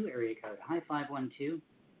 512 area code. Hi, 512.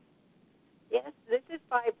 Yes, this is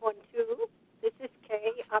 512. This is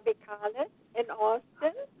Kay Abicales in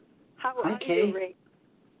Austin. How are you, Rick?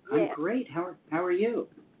 I'm great. How are you?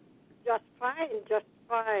 Just fine.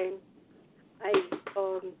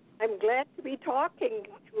 I'm glad to be talking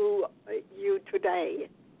to you today.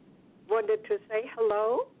 Wanted to say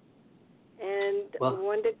hello, and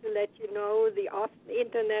wanted to let you know the Austin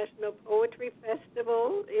International Poetry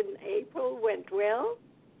Festival in April went well,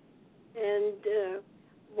 and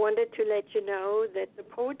wanted to let you know that the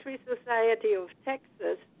Poetry Society of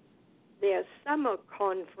Texas, their summer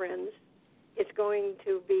conference, is going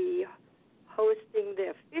to be hosting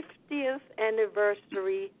their 50th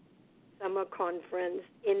anniversary summer conference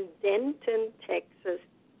in Denton, Texas,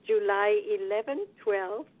 July 11,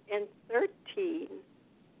 12, and 13.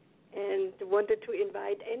 And wanted to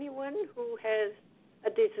invite anyone who has a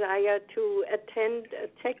desire to attend a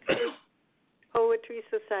Texas Poetry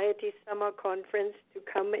Society Summer Conference to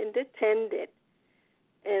come and attend it.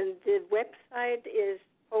 And the website is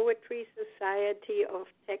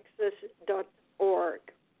poetrysocietyoftexas.org.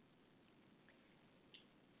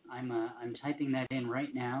 I'm typing that in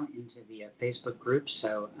right now into the Facebook group,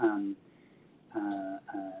 so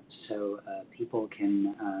people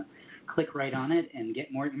can click right on it and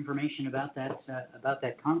get more information about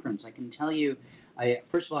that conference. I can tell you,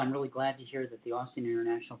 first of all, I'm really glad to hear that the Austin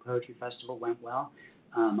International Poetry Festival went well.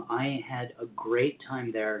 I had a great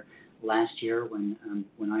time there last year when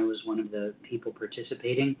I was one of the people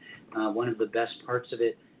participating. One of the best parts of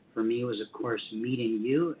it for me was, of course, meeting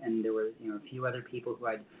you, and there were a few other people who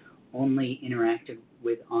I'd only interacted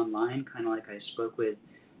with online, kind of like I spoke with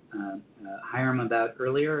Hiram about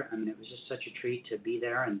earlier. I mean, it was just such a treat to be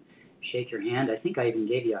there and shake your hand. I think I even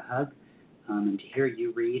gave you a hug, and to hear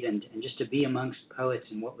you read, and just to be amongst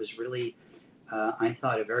poets in what was really, I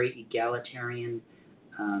thought, a very egalitarian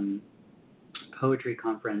poetry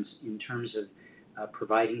conference in terms of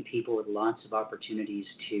providing people with lots of opportunities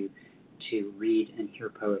to read and hear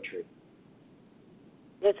poetry.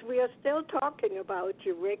 Yes, we are still talking about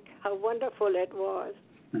you, Rick, how wonderful it was.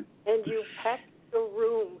 And you packed the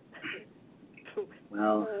room.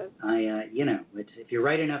 Well, if you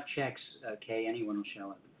write enough checks, Kay, anyone will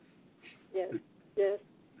show up. Yes, yes.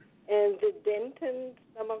 And the Denton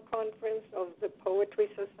Summer Conference of the Poetry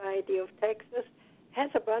Society of Texas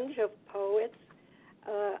has a bunch of poets.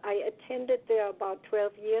 I attended there about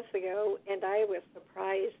 12 years ago, and I was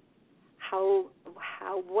surprised how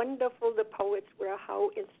wonderful the poets were,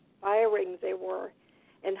 how inspiring they were,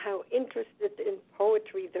 and how interested in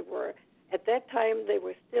poetry they were. At that time, they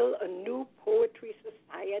were still a new poetry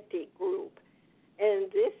society group.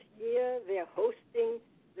 And this year, they're hosting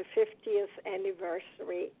the 50th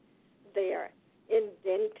anniversary there in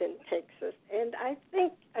Denton, Texas. And I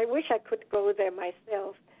wish I could go there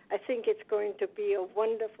myself. I think it's going to be a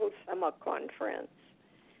wonderful summer conference.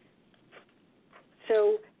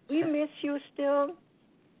 So we miss you still.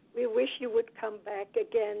 We wish you would come back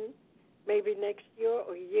again, maybe next year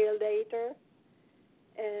or a year later,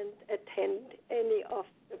 and attend any of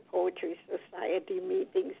the Poetry Society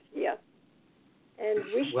meetings here. And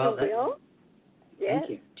wish you well. Yes.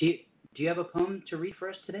 Thank you. Do you have a poem to read for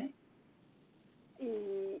us today?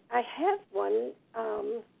 I have one.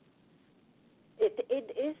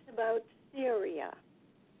 It is about Syria.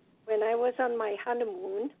 When I was on my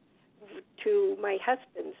honeymoon to my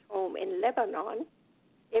husband's home in Lebanon,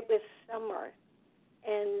 it was summer,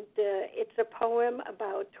 and it's a poem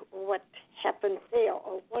about what happened there,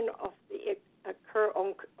 or one of the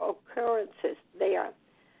occurrences there.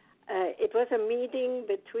 It was a meeting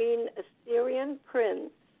between a Syrian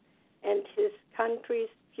prince and his country's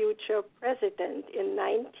future president in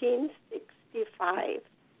 1965,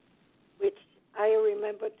 which I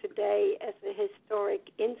remember today as a historic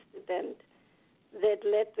incident that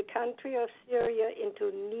led the country of Syria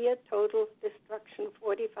into near total destruction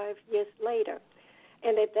 45 years later.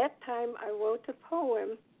 And at that time, I wrote a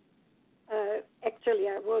poem. Actually,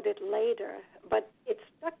 I wrote it later, but it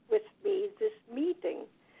stuck with me, this meeting.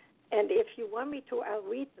 And if you want me to, I'll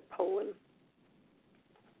read the poem.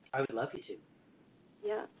 I would love you to.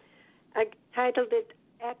 Yeah. I titled it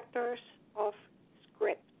Actors of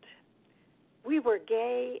Script. We were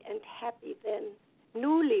gay and happy then,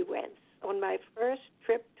 newlyweds on my first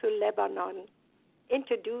trip to Lebanon,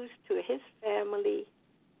 introduced to his family,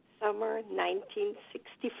 summer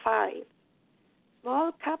 1965.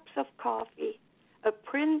 Small cups of coffee, a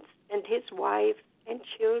prince and his wife and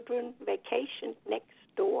children vacationed next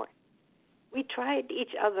door. We tried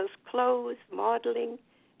each other's clothes, modeling,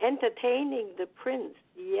 entertaining the prince.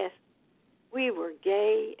 Yes, we were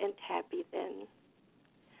gay and happy then.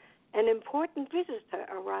 An important visitor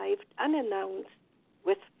arrived unannounced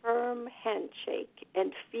with firm handshake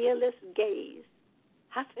and fearless gaze.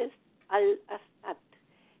 Hafiz al-Assad,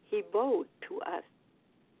 he bowed to us.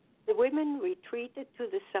 The women retreated to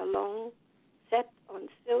the salon, sat on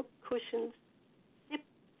silk cushions, sipped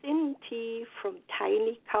thin tea from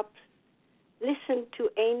tiny cups, listened to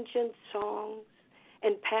ancient songs,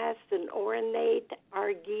 and passed an ornate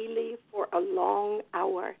nargile for a long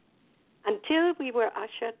hour, until we were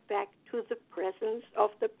ushered back to the presence of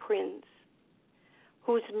the prince,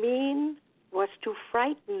 whose mien was to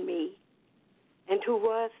frighten me, and who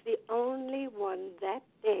was the only one that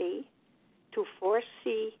day to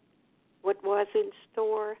foresee what was in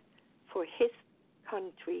store for his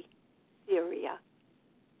country, Syria.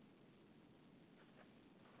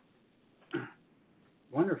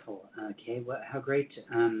 Wonderful, Kay. How great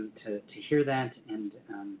to hear that, and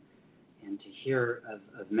to hear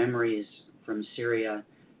of memories from Syria,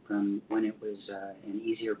 from when it was an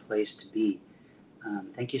easier place to be.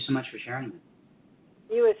 Thank you so much for sharing that.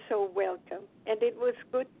 You are so welcome, and it was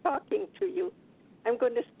good talking to you. I'm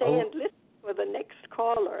going to stay and listen for the next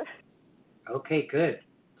caller. Okay, good.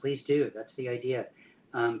 please do. That's the idea.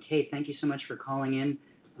 Kay, thank you so much for calling in.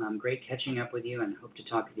 Great catching up with you, and hope to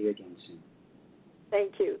talk with you again soon.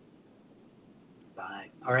 Thank you. Bye.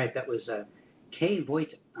 All right, that was Kay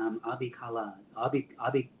Voigt Abi Khaled.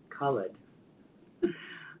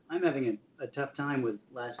 I'm having a tough time with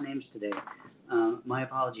last names today. My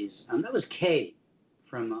apologies. That was Kay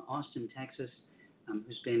from Austin, Texas,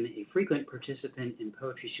 who's been a frequent participant in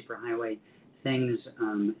Poetry Superhighway things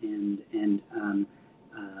and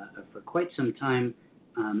for quite some time,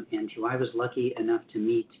 and who I was lucky enough to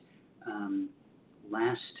meet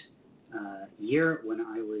last year when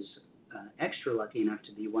I was extra lucky enough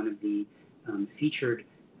to be one of the featured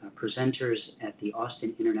presenters at the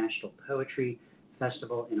Austin International Poetry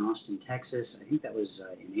Festival in Austin, Texas. I think that was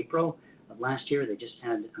in April of last year. They just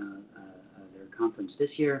had their conference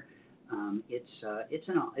this year. It's a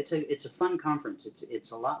fun conference.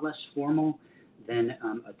 It's a lot less formal than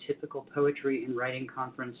a typical poetry and writing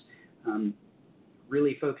conference.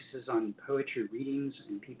 Really focuses on poetry readings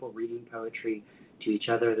and people reading poetry to each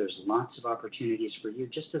other. There's lots of opportunities for you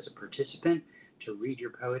just as a participant to read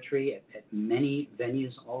your poetry at many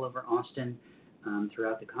venues all over Austin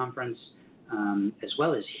throughout the conference, as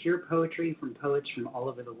well as hear poetry from poets from all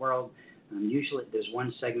over the world. Usually there's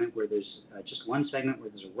one segment where there's a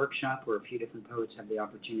workshop where a few different poets have the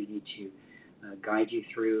opportunity to guide you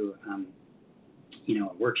through a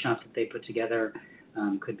workshop that they put together.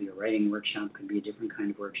 Could be a writing workshop, could be a different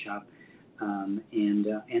kind of workshop. And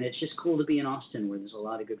it's just cool to be in Austin where there's a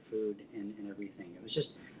lot of good food and everything. It was just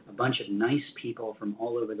a bunch of nice people from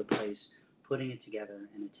all over the place putting it together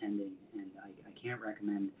and attending, and I can't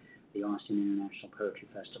recommend the Austin International Poetry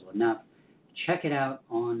Festival enough. Check it out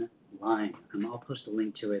online. I'll post a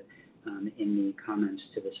link to it in the comments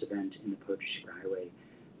to this event in the Poetry Superhighway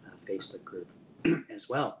Facebook group as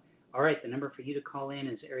well. All right, the number for you to call in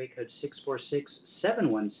is area code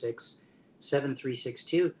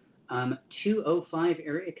 646-716-7362. 205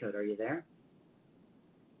 area code, are you there?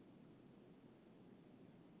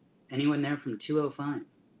 Anyone there from 205?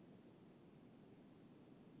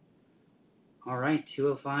 All right,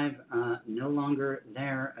 205, no longer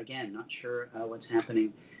there. Again, not sure what's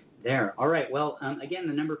happening there. All right, well, again,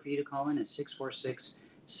 the number for you to call in is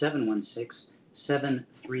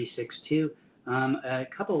 646-716-7362. A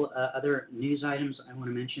couple other news items I want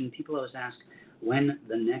to mention. People always ask when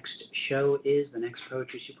the next show is, the next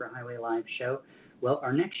Poetry Superhighway Live show. Well,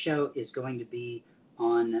 our next show is going to be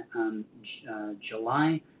on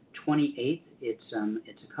July 28th. It's a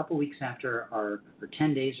couple weeks after or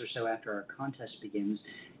 10 days or so after our contest begins.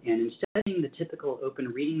 And instead of doing the typical open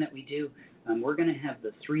reading that we do, we're going to have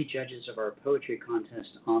the three judges of our poetry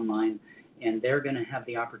contest online, and they're going to have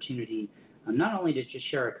the opportunity not only to just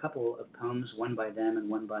share a couple of poems, one by them and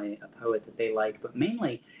one by a poet that they like, but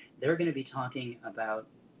mainly they're going to be talking about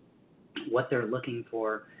what they're looking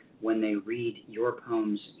for when they read your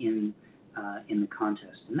poems in the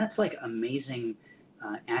contest. And that's like amazing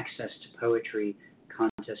access to poetry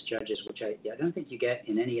contest judges, which I don't think you get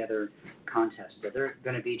in any other contest. So they're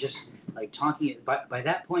going to be just like talking. By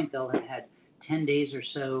that point, they'll have had 10 days or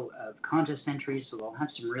so of contest entries, so they'll have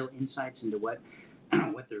some real insights into what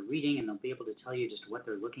they're reading, and they'll be able to tell you just what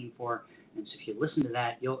they're looking for. And so if you listen to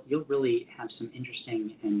that, you'll really have some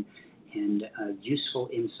interesting and useful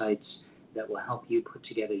insights that will help you put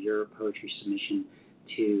together your poetry submission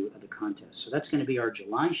to the contest. So that's going to be our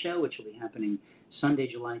July show, which will be happening Sunday,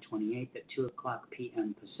 July 28th at 2 o'clock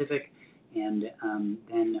p.m. Pacific. And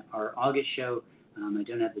then our August show, I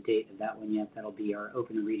don't have the date of that one yet. That'll be our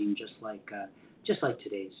open reading, just like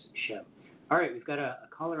today's show. All right, we've got a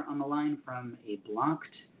caller on the line from a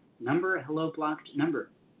blocked number. Hello, blocked number.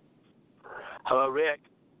 Hello, Rick.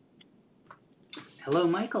 Hello,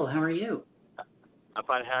 Michael. How are you? I'm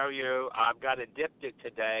fine. How are you? I've got a diptych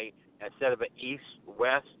today. Instead of an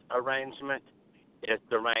east-west arrangement,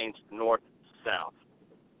 it's arranged north-south.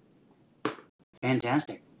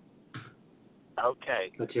 Fantastic.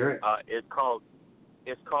 Okay. Let's hear it. It's called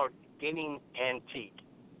Getting Antique.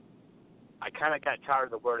 I kind of got tired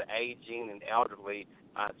of the word aging and elderly,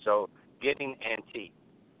 so Getting Antique.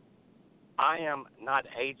 I am not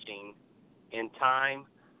aging in time.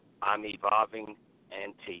 I'm evolving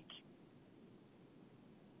antique.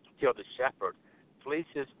 Till the shepherd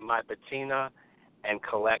fleeces my patina and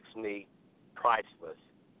collects me priceless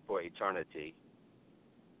for eternity.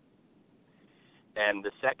 And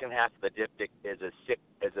the second half of the diptych is a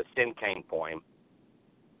Sincane poem.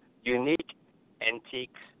 Unique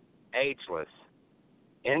antiques, ageless.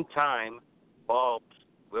 In time, bulbs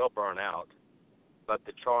will burn out, but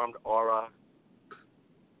the charmed aura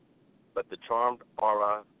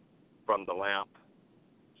from the lamp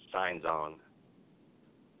shines on.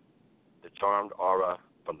 the charmed aura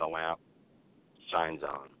from the lamp shines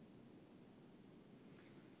on.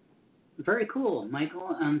 Very cool,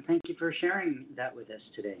 Michael. Thank you for sharing that with us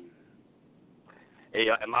today.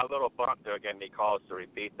 Yeah, and my little bump there gave me calls to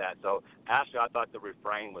repeat that. So actually, I thought the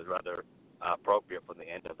refrain was rather appropriate for the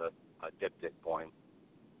end of the diptych poem.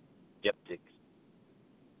 Diptychs.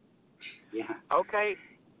 Yeah. Okay.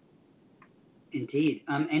 Indeed.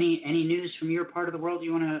 Any news from your part of the world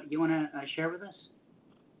you wanna share with us?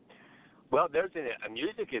 Well, there's a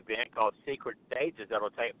music event called Secret Stages that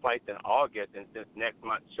will take place in August, and since next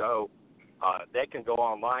month's show, they can go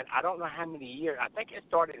online. I don't know how many years. I think it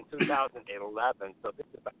started in 2011, so this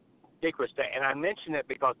is a Secret Stage. And I mention it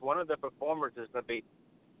because one of the performers is going to be,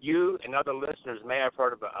 you and other listeners may have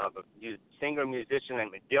heard of a singer-musician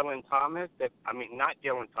named Dylan Thomas. Not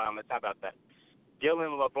Dylan Thomas. How about that?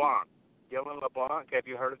 Dylan LeBlanc. Dylan LeBlanc, have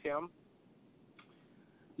you heard of him?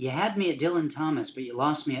 You had me at Dylan Thomas, but you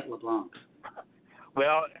lost me at LeBlanc.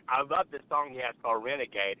 Well, I love this song he has called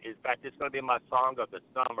Renegade. In fact, it's going to be my song of the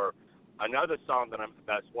summer. Another song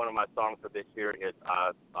that's one of my songs for this year is,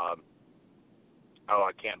 I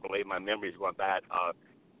can't believe my memory's going bad.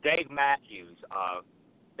 Dave Matthews,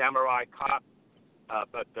 Samurai Cop,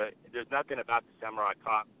 but there's nothing about the Samurai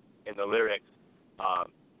Cop in the lyrics.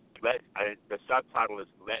 The subtitle is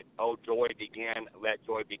 "Let Joy Begin." Let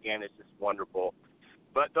Joy Begin is just wonderful.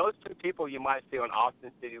 But those two people you might see on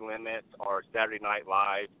Austin City Limits or Saturday Night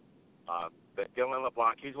Live. But Dylan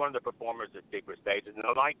LeBlanc, he's one of the performers at Secret Stages, and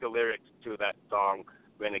I like the lyrics to that song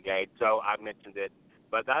Renegade, so I mentioned it.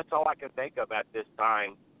 But that's all I can think of at this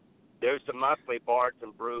time. There's the monthly Bards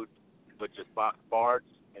and Brews, which is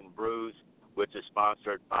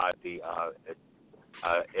sponsored by the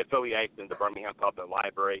affiliation of the Birmingham Public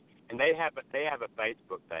Library, and they have a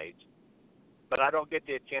Facebook page. But I don't get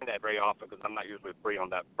to attend that very often because I'm not usually free on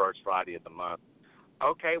that first Friday of the month.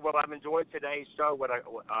 Okay, well, I've enjoyed today's show.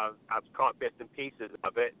 I've caught bits and pieces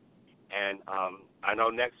of it, and I know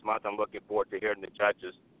next month I'm looking forward to hearing the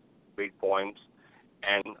judges read poems.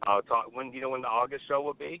 And I'll talk. When do you know when the August show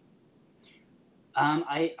will be?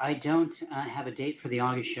 I don't have a date for the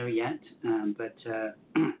August show yet, but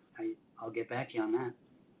I'll get back to you on that.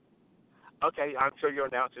 Okay, I'm sure you're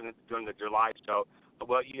announcing it during the July show.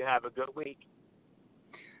 Well, you have a good week.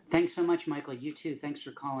 Thanks so much, Michael. You too. Thanks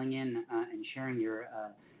for calling in and sharing your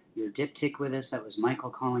diptych with us. That was Michael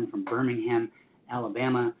calling from Birmingham,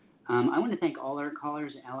 Alabama. I want to thank all our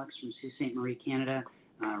callers: Alex from Sault Ste. Marie, Canada,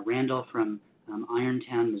 Randall from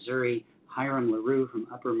Irontown, Missouri, Hiram LaRue from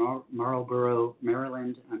Upper Marlboro,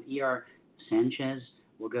 Maryland, E.R. Sanchez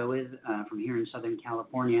we'll go with from here in Southern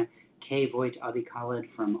California, Kay Voigt Abi Khalid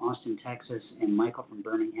from Austin, Texas, and Michael from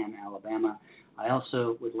Birmingham, Alabama. I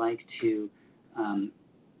also would like to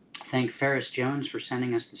thank Ferris Jones for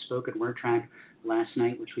sending us the spoken word track last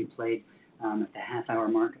night, which we played at the half-hour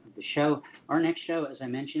mark of the show. Our next show, as I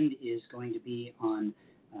mentioned, is going to be on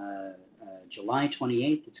July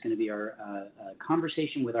 28th. It's going to be our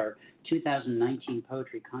conversation with our 2019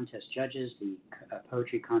 Poetry Contest judges. The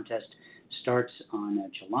Poetry Contest starts on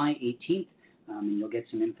July 18th, and you'll get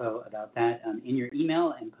some info about that in your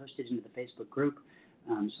email and posted into the Facebook group.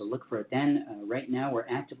 So look for it then. Right now, we're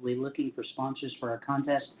actively looking for sponsors for our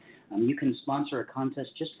contest. You can sponsor a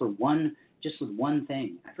contest just with one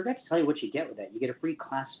thing. I forgot to tell you what you get with that. You get a free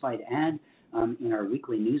classified ad in our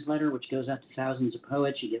weekly newsletter, which goes out to thousands of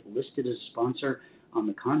poets. You get listed as a sponsor on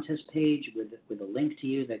the contest page with a link to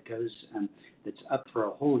you that goes that's up for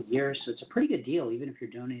a whole year. So it's a pretty good deal, even if you're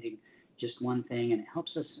donating just one thing, and it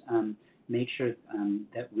helps us make sure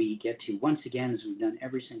that we get to, once again, as we've done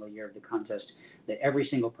every single year of the contest, that every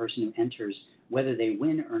single person who enters, whether they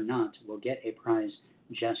win or not, will get a prize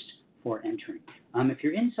just for entering. If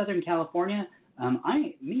you're in Southern California,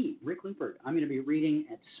 Rick Lupert, I'm going to be reading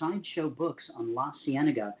at Sideshow Books on La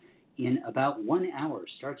Cienega in about 1 hour.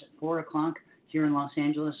 Starts at 4 o'clock here in Los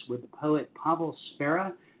Angeles with the poet Pavel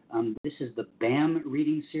Spera. This is the BAM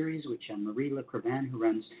reading series, which Marie Le Crevan, who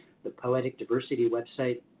runs the Poetic Diversity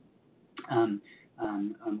website,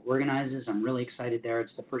 organizes. I'm really excited there.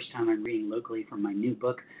 It's the first time I'm reading locally from my new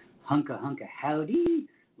book, Hunka Hunka Howdy,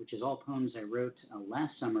 which is all poems I wrote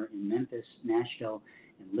last summer in Memphis, Nashville,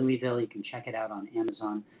 and Louisville. You can check it out on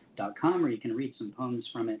Amazon.com, or you can read some poems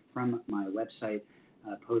from it from my website,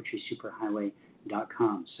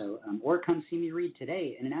 PoetrySuperhighway.com. So, or come see me read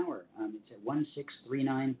today in an hour. It's at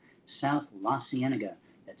 1639 South La Cienega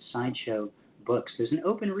at Sideshow Books. There's an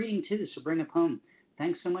open reading too, so bring a poem.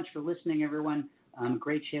 Thanks so much for listening, everyone.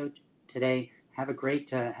 Great show today. Have a great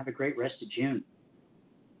rest of June.